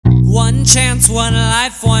One chance, one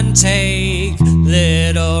life, one take.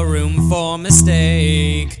 Little room for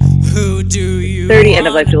mistake. Who do you 30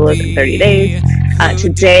 end-of-life wanna doulas in 30 days.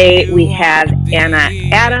 Today we have Anna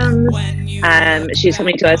Adams. She's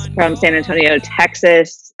coming to us from San Antonio,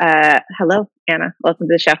 Texas. Hello, Anna. Welcome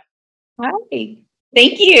to the show. Hi.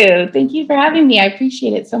 Thank you. Thank you for having me. I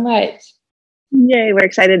appreciate it so much. Yay, we're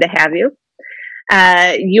excited to have you.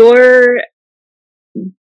 Your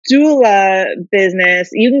doula business,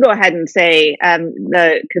 you can go ahead and say,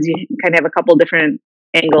 because you kind of have a couple different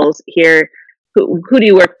angles here. Who do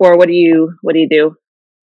you work for? What do you do?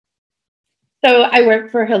 So I work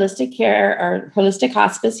for Holistic Care or Holistic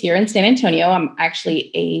Hospice here in San Antonio. I'm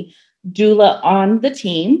actually a doula on the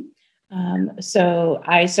team. So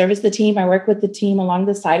I service the team. I work with the team along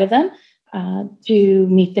the side of them to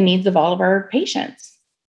meet the needs of all of our patients.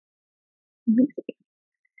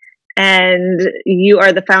 And you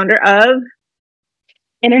are the founder of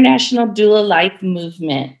International Doula Life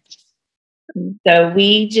Movement. So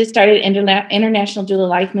we just started International Doula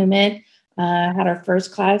Life Movement, had our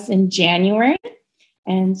first class in January.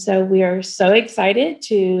 And so we are so excited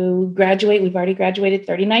to graduate. We've already graduated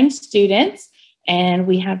 39 students, and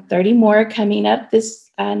we have 30 more coming up this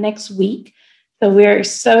next week. So we're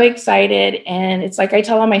so excited. And it's like I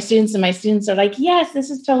tell all my students, and my students are like, yes, this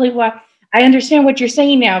is totally what I understand what you're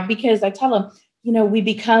saying now, because I tell them, we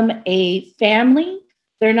become a family.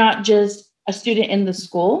 They're not just a student in the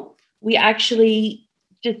school. We actually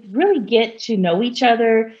just really get to know each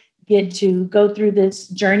other, get to go through this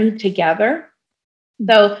journey together.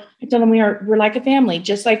 So I tell them we're like a family.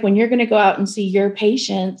 Just like when you're going to go out and see your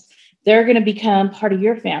patients, they're going to become part of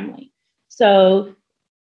your family. So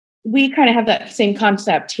we kind of have that same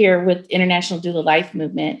concept here with International Doula Life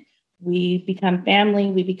Movement. We become family,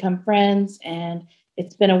 we become friends, and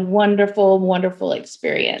it's been a wonderful, wonderful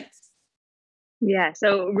experience. Yeah,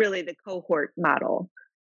 so really the cohort model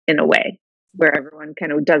in a way, where everyone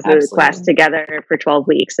kind of does the Absolutely. class together for 12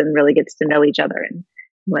 weeks and really gets to know each other and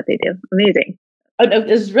what they do. Amazing.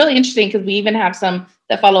 It's really interesting because we even have some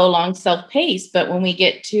that follow along self-paced, but when we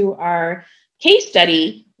get to our case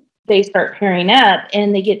study, they start pairing up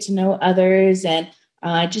and they get to know others. And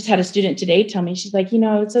I just had a student today tell me, she's like, I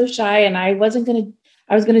was so shy and I was going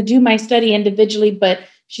to do my study individually, but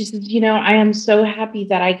she says, I am so happy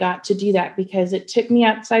that I got to do that because it took me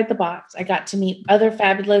outside the box. I got to meet other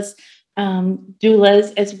fabulous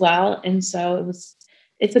doulas as well. And so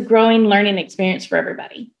it's a growing learning experience for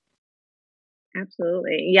everybody.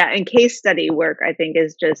 Absolutely. Yeah. And case study work, I think,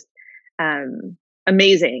 is just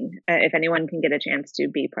amazing. If anyone can get a chance to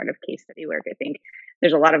be part of case study work, I think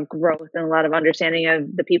there's a lot of growth and a lot of understanding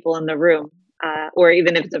of the people in the room, or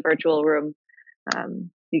even if it's a virtual room,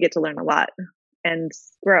 you get to learn a lot and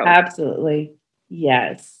grow. Absolutely.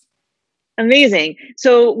 Yes. Amazing.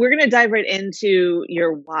 So we're going to dive right into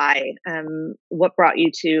your why. What brought you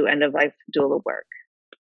to end of life doula work?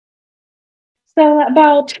 So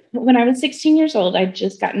about when I was 16 years old, I'd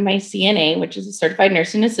just gotten my CNA, which is a certified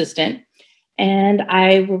nursing assistant. And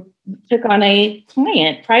I took on a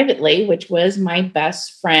client privately, which was my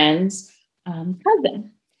best friend's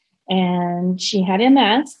cousin. And she had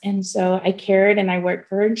MS. And so I cared and I worked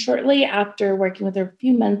for her. And shortly after working with her a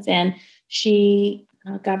few months in, she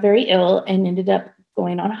got very ill and ended up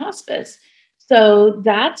going on hospice. So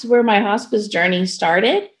that's where my hospice journey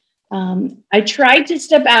started. I tried to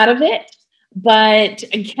step out of it, but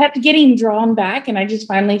I kept getting drawn back. And I just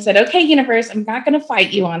finally said, okay, universe, I'm not going to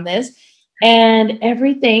fight you on this. And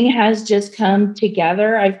everything has just come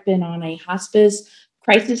together. I've been on a hospice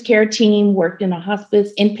crisis care team, worked in a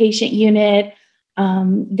hospice inpatient unit,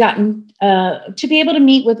 gotten to be able to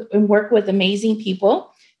meet with and work with amazing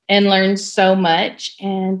people and learn so much,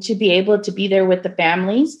 and to be able to be there with the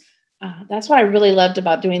families. That's what I really loved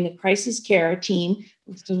about doing the crisis care team.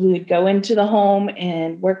 So we would go into the home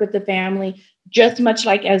and work with the family, just much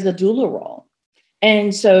like as a doula role.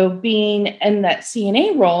 And so being in that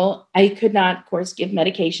CNA role, I could not, of course, give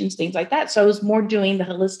medications, things like that. So I was more doing the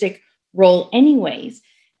holistic role anyways.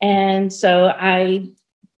 And so I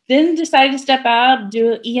then decided to step out,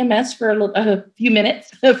 do EMS for a few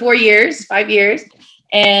minutes, 4 years, 5 years,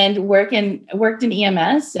 and worked in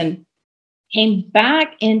EMS and came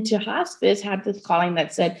back into hospice, had this calling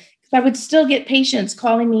that said, because I would still get patients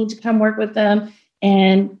calling me to come work with them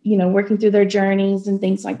and, working through their journeys and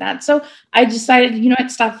things like that. So I decided,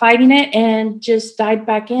 stop fighting it and just dived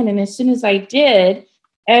back in. And as soon as I did,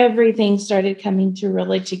 everything started coming to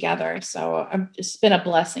really together. So it's been a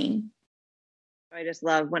blessing. I just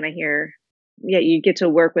love when I hear, you get to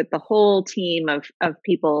work with the whole team of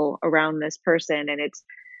people around this person, and it's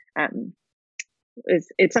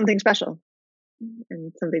something special.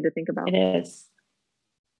 and something to think about. It is.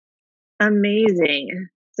 Amazing.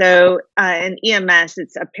 So in EMS,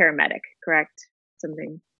 it's a paramedic, correct?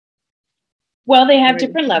 Something. Well, they have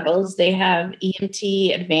different levels. They have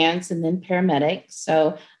EMT, advanced, and then paramedic.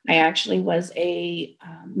 So I actually was a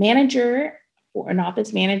manager, or an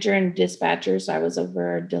office manager and dispatcher. So I was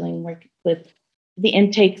over dealing with the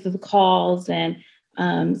intakes of the calls. And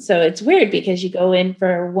so it's weird because you go in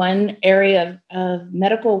for one area of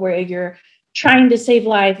medical where you're trying to save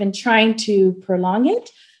life and trying to prolong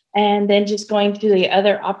it. And then just going to the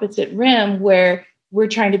other opposite rim where we're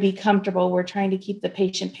trying to be comfortable. We're trying to keep the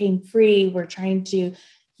patient pain free. We're trying to,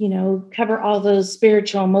 cover all those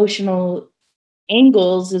spiritual, emotional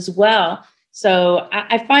angles as well. So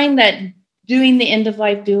I find that doing the end of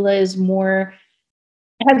life doula has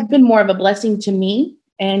been more of a blessing to me,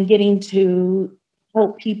 and getting to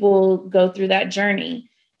help people go through that journey.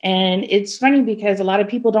 And it's funny because a lot of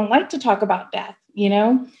people don't like to talk about death.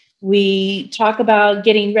 We talk about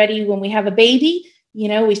getting ready when we have a baby,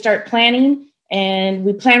 we start planning. And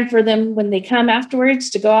we plan for them when they come afterwards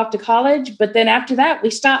to go off to college. But then after that, we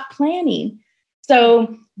stop planning.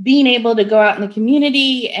 So being able to go out in the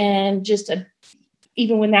community and just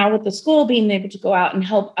even now with the school, being able to go out and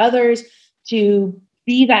help others to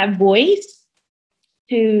be that voice,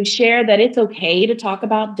 to share that it's okay to talk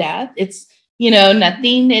about death. It's,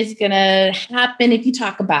 nothing is going to happen if you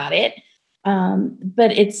talk about it.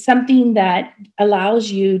 But it's something that allows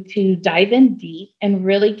you to dive in deep and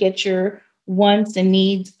really get your wants and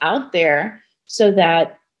needs out there, so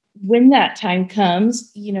that when that time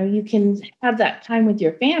comes, you can have that time with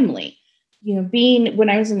your family. When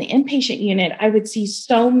I was in the inpatient unit, I would see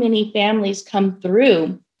so many families come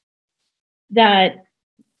through that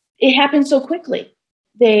it happens so quickly.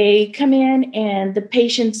 They come in and the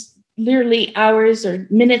patient's literally hours or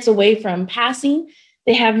minutes away from passing.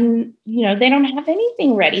 They have, they don't have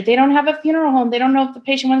anything ready. They don't have a funeral home. They don't know if the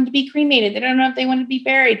patient wanted to be cremated. They don't know if they want to be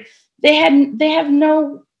buried. They have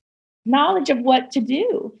no knowledge of what to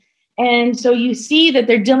do. And so you see that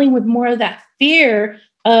they're dealing with more of that fear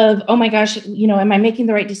of, oh my gosh, am I making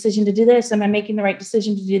the right decision to do this? Am I making the right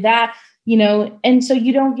decision to do that? And so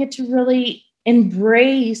you don't get to really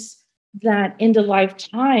embrace that end of life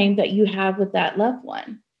time that you have with that loved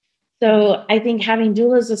one. So I think having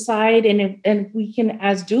doulas aside, and we can,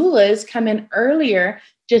 as doulas, come in earlier,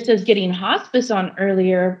 just as getting hospice on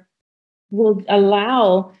earlier will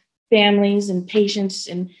allow families and patients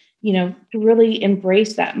and, to really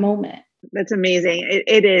embrace that moment. That's amazing.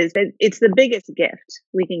 It is. It's the biggest gift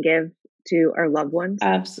we can give to our loved ones.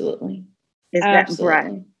 Absolutely. Is that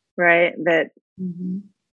breath, right? That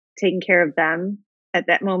taking care of them at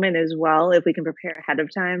that moment as well. If we can prepare ahead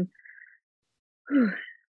of time,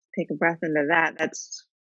 take a breath into that.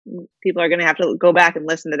 People are going to have to go back and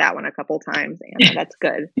listen to that one a couple times. Anna, that's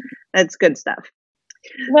good. That's good stuff.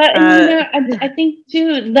 Well, and, I think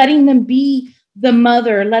too, letting them be the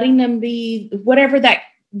mother, letting them be whatever that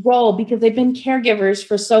role, because they've been caregivers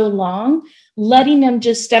for so long, letting them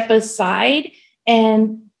just step aside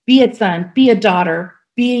and be a son, be a daughter,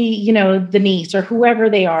 be, the niece or whoever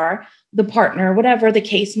they are, the partner, whatever the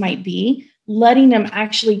case might be, letting them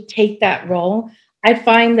actually take that role. I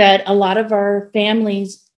find that a lot of our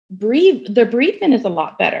families their bereavement is a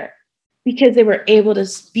lot better because they were able to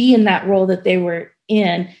be in that role that they were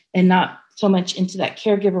in and not so much into that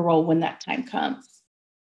caregiver role when that time comes.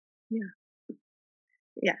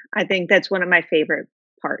 Yeah. I think that's one of my favorite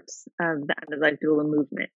parts of the end of life doula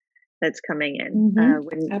movement that's coming in.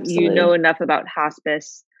 When Absolutely. You know enough about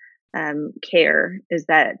hospice care, is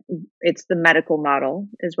that it's the medical model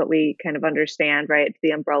is what we kind of understand, right? It's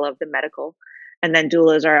the umbrella of the medical. And then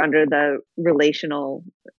doulas are under the relational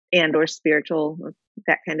and or spiritual,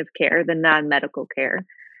 that kind of care, the non-medical care.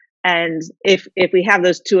 And if we have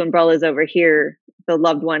those two umbrellas over here, the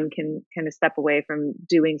loved one can kind of step away from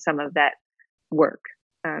doing some of that work.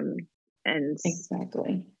 And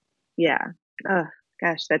exactly. Yeah. Oh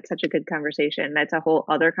gosh, that's such a good conversation. That's a whole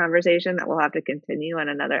other conversation that we'll have to continue on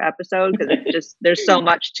another episode because it's just, there's so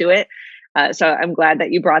much to it. So I'm glad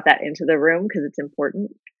that you brought that into the room because it's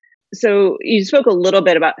important. So you spoke a little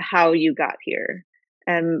bit about how you got here.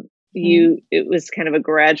 It was kind of a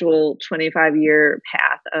gradual 25-year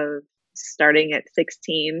path of starting at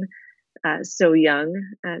 16, so young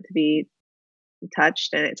to be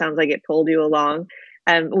touched, and it sounds like it pulled you along.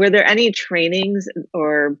 Were there any trainings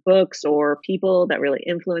or books or people that really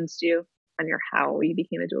influenced you on how you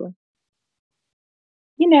became a doula?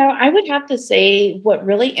 I would have to say what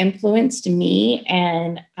really influenced me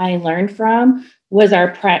and I learned from was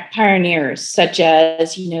our pioneers, such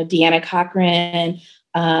as, Deanna Cochran,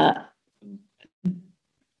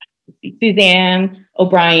 Suzanne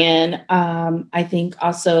O'Brien. I think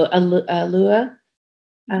also Alua.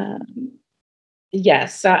 Um,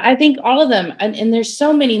 yes, I think all of them, and there's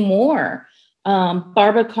so many more.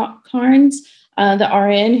 Barbara Carnes, the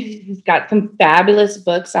RN, who's got some fabulous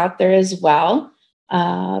books out there as well.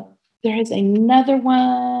 There is another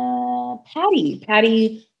one,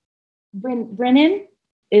 Patty Brennan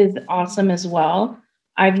is awesome as well.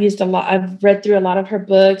 I've read through a lot of her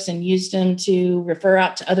books and used them to refer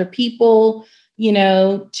out to other people,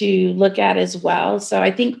 to look at as well. So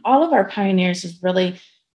I think all of our pioneers is really,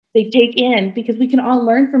 they take in because we can all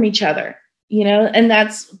learn from each other, and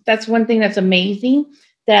that's one thing that's amazing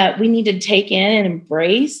that we need to take in and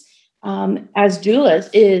embrace as doulas,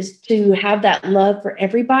 is to have that love for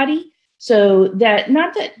everybody. So that,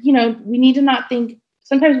 not that, we need to not think,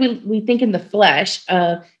 sometimes we think in the flesh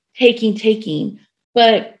of taking,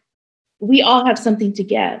 but we all have something to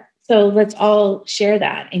give. So let's all share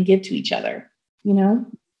that and give to each other,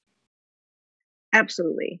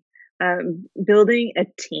 Absolutely. Building a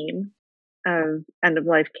team of end of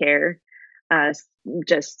life care,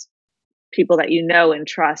 just people that you know and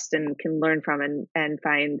trust and can learn from and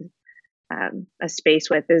find a space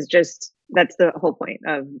with, that's the whole point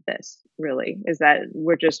of this, really, is that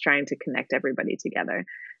we're just trying to connect everybody together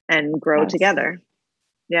and grow together.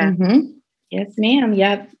 Yeah. Mm-hmm. Yes, ma'am.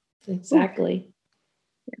 Yeah, exactly.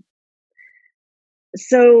 Yeah.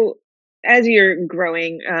 So as you're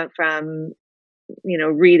growing from,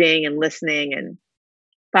 reading and listening and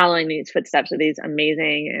following these footsteps of these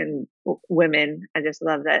amazing and women, I just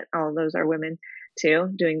love that all of those are women too,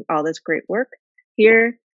 doing all this great work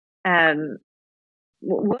here.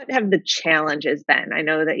 What have the challenges been? I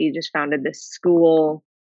know that you just founded this school,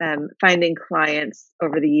 finding clients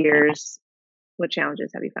over the years. What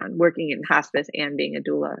challenges have you found working in hospice and being a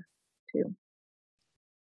doula too?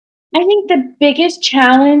 I think the biggest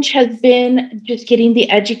challenge has been just getting the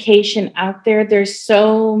education out there. There's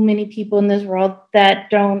so many people in this world that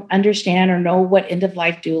don't understand or know what end of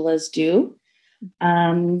life doulas do.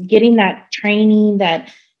 Getting that training,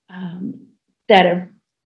 that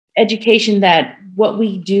education, that what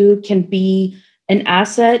we do can be an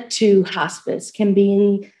asset to hospice, can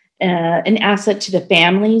be an asset to the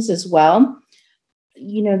families as well.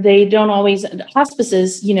 They don't always,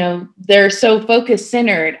 hospices, they're so focused,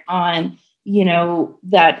 centered on,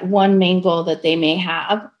 that one main goal that they may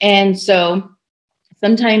have. And so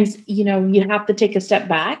sometimes, you have to take a step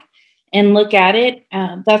back and look at it.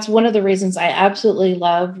 That's one of the reasons I absolutely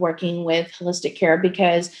love working with holistic care,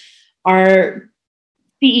 because our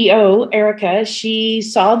CEO, Erica, she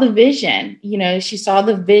saw the vision, she saw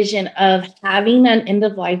the vision of having an end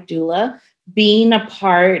of life doula, being a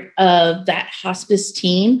part of that hospice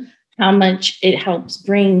team, how much it helps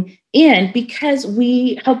bring in, because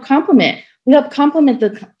we help complement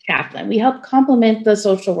the chaplain, we help complement the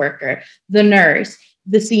social worker, the nurse,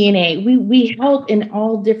 the CNA. We help in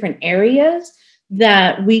all different areas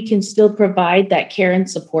that we can still provide that care and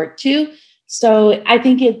support to. So I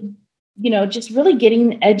think just really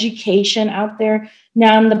getting education out there.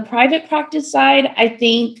 Now, on the private practice side, I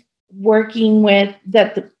think working with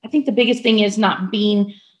that, I think the biggest thing is not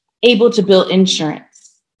being able to build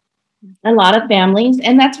insurance. A lot of families,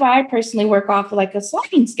 and that's why I personally work off like a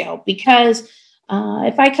sliding scale, because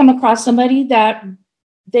if I come across somebody that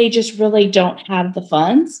they just really don't have the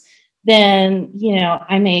funds, then,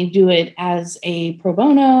 I may do it as a pro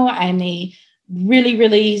bono. I may really,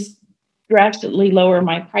 really drastically lower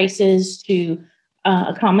my prices to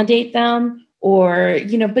accommodate them, or,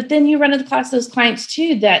 but then you run across those clients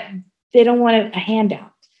too that they don't want a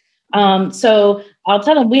handout. So I'll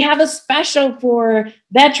tell them, we have a special for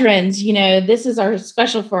veterans, this is our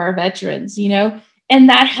special for our veterans, and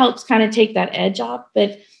that helps kind of take that edge off.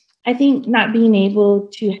 But I think not being able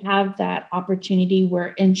to have that opportunity where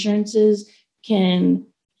insurances can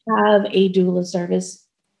have a doula service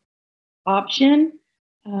option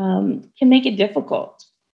can make it difficult.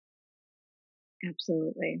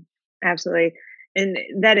 Absolutely. And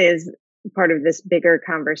that is part of this bigger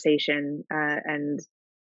conversation. And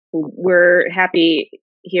we're happy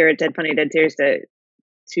here at Dead Funny Dead Tears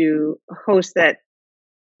to host that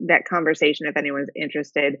conversation. If anyone's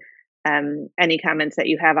interested, any comments that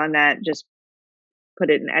you have on that, just put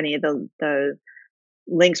it in any of the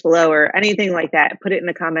links below or anything like that. Put it in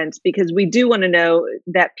the comments, because we do want to know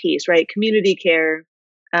that piece, right? Community care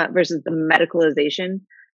versus the medicalization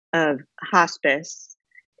of hospice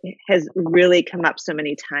has really come up so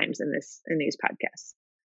many times in these podcasts.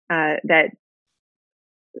 That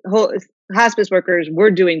hospice workers were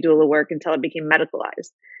doing doula work until it became medicalized,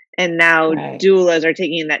 and now doulas are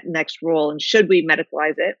taking that next role. And should we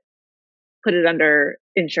medicalize it? put it under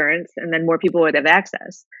insurance, and then more people would have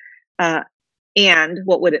access. And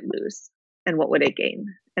what would it lose, and what would it gain?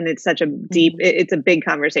 And it's such a deep, it's a big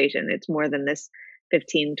conversation. It's more than this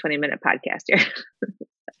 15, 20-minute podcast here.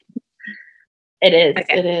 It is.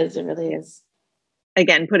 Okay. It is. It really is.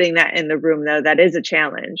 Again, putting that in the room, though, that is a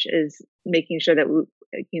challenge, is making sure that,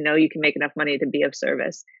 you can make enough money to be of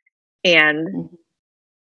service and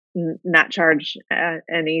not charge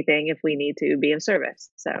anything if we need to be of service.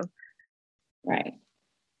 So, right.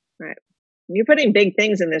 You're putting big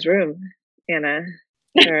things in this room, Anna.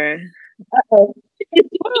 Good.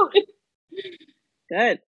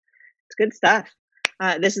 It's good stuff.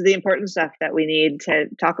 This is the important stuff that we need to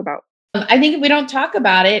talk about. I think if we don't talk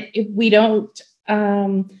about it, if we don't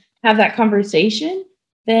have that conversation,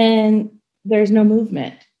 then there's no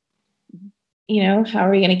movement. How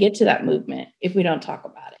are we going to get to that movement if we don't talk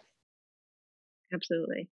about it?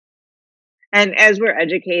 Absolutely. And as we're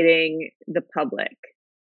educating the public,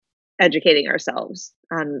 educating ourselves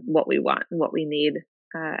on what we want and what we need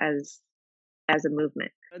as a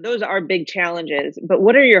movement. Those are big challenges, but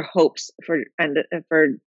what are your hopes for end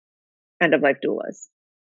of life doulas?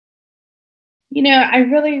 I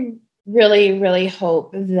really, really, really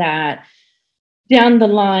hope that down the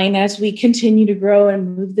line, as we continue to grow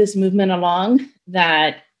and move this movement along,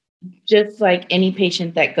 that just like any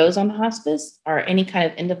patient that goes on hospice or any kind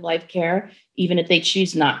of end of life care, even if they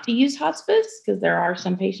choose not to use hospice, because there are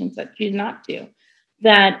some patients that choose not to,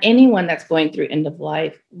 that anyone that's going through end of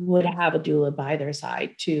life would have a doula by their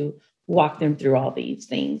side to walk them through all these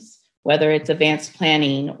things, whether it's advanced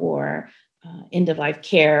planning or end of life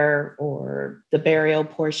care or the burial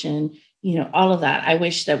portion, all of that. I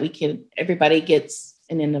wish that everybody gets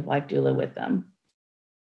an end of life doula with them.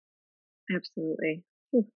 Absolutely.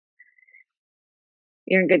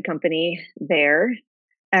 You're in good company there.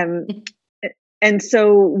 And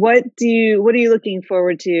so what are you looking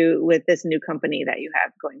forward to with this new company that you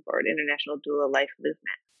have going forward, International Doula Life Movement?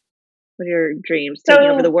 What are your dreams? Taking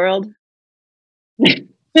over the world?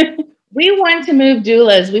 We want to move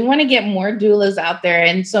doulas. We want to get more doulas out there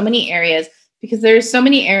in so many areas, because there's so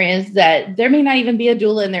many areas that there may not even be a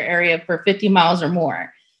doula in their area for 50 miles or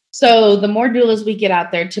more. So the more doulas we get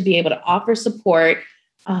out there to be able to offer support,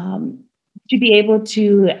 to be able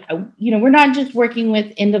to, we're not just working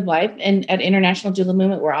with end of life and at International Doula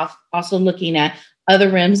Movement, we're also looking at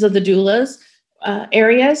other rims of the doulas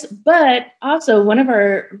areas, but also one of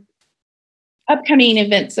our upcoming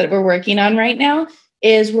events that we're working on right now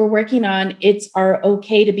is we're working on It's Our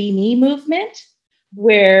Okay to Be Me movement,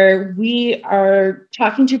 where we are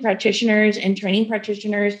talking to practitioners and training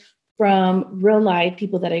practitioners from real life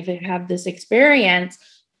people that have this experience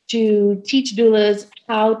to teach doulas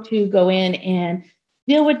how to go in and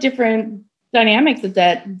deal with different dynamics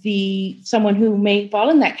that someone who may fall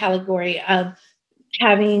in that category of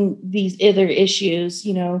having these other issues,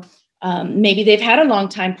 maybe they've had a long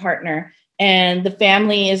time partner and the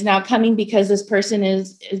family is now coming because this person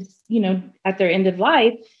is at their end of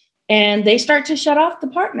life, and they start to shut off the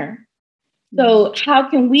partner. So how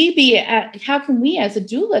can we as a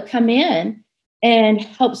doula come in and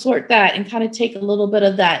help sort that and kind of take a little bit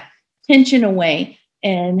of that tension away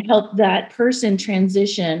and help that person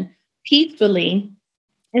transition peacefully,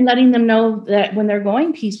 and letting them know that when they're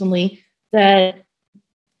going peacefully, that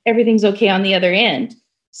everything's okay on the other end.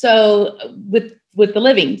 So with the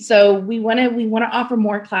living. So we want to offer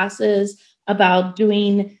more classes about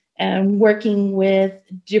doing and working with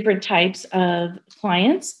different types of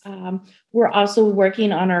clients. We're also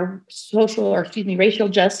working on our racial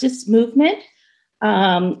justice movement.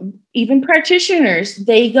 Even practitioners,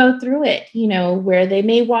 they go through it, where they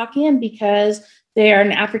may walk in because they are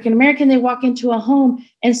an African American, they walk into a home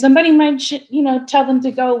and somebody might, tell them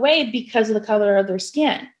to go away because of the color of their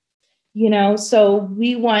skin. So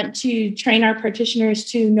we want to train our practitioners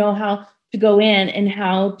to know how to go in and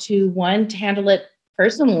how to, one, to handle it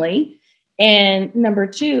personally, and number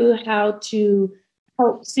two, how to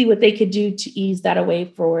help see what they could do to ease that away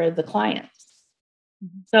for the clients.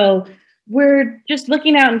 So we're just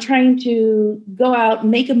looking out and trying to go out,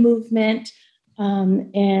 make a movement,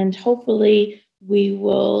 and hopefully we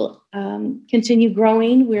will continue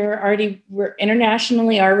growing. We're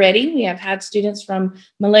internationally already. We have had students from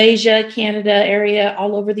Malaysia, Canada area,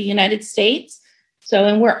 all over the United States.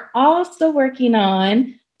 And we're also working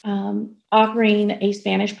on offering a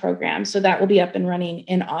Spanish program. So that will be up and running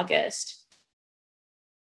in August.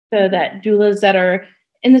 So that doulas that are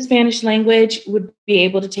in the Spanish language would be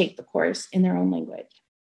able to take the course in their own language.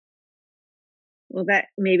 Well, that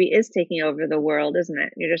maybe is taking over the world, isn't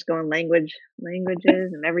it? You're just going languages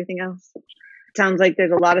and everything else. It sounds like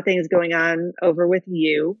there's a lot of things going on over with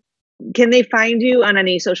you can they find you on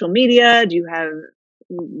any social media?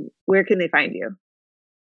 Where can they find you?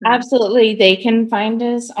 Absolutely. They can find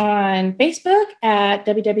us on Facebook at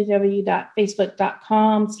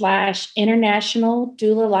www.facebook.com/International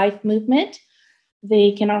Doula Life Movement.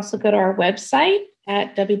 They can also go to our website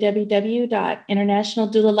at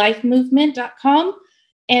www.internationaldoulalifemovement.com.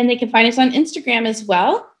 And they can find us on Instagram as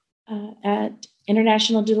well at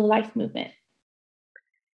International Doula Life Movement.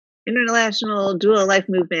 International Doula Life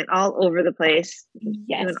Movement all over the place.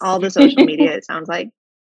 Yes. Even all the social media, it sounds like.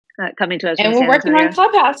 Coming to us and from we're San working Antonio. on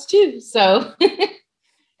Clubhouse too. So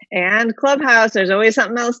and Clubhouse, there's always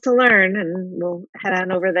something else to learn, and we'll head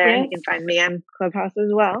on over there. Yes. You can find me on Clubhouse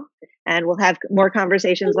as well, and we'll have more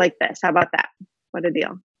conversations like this. How about that? What a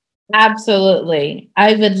deal. Absolutely.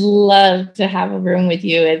 I would love to have a room with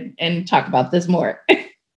you and talk about this more.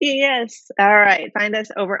 Yes. All right. Find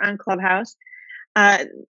us over on Clubhouse. A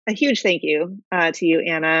huge thank you to you,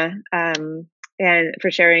 Anna, and for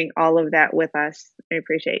sharing all of that with us. I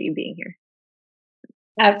appreciate you being here.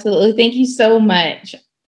 Absolutely. Thank you so much.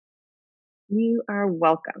 You are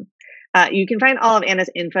welcome. You can find all of Anna's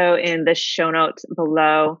info in the show notes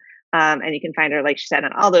below. And you can find her, like she said,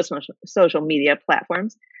 on all those social media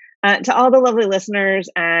platforms. To all the lovely listeners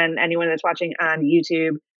and anyone that's watching on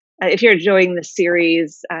YouTube, if you're enjoying the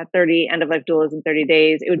series, 30 End of Life Doulas in 30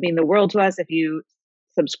 Days, it would mean the world to us if you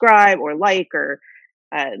subscribe or like or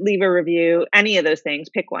leave a review, any of those things,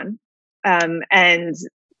 pick one. And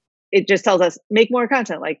it just tells us make more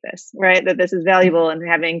content like this, right? That this is valuable, and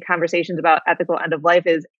having conversations about ethical end of life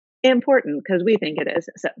is important because we think it is.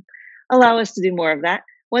 So allow us to do more of that.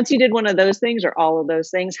 Once you did one of those things or all of those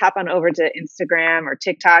things, hop on over to Instagram or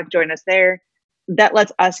TikTok, join us there. That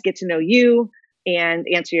lets us get to know you and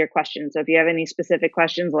answer your questions. So if you have any specific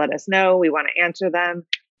questions, let us know. We want to answer them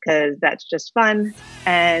because that's just fun.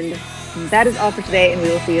 And that is all for today, and we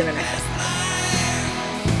will see you in the next episode.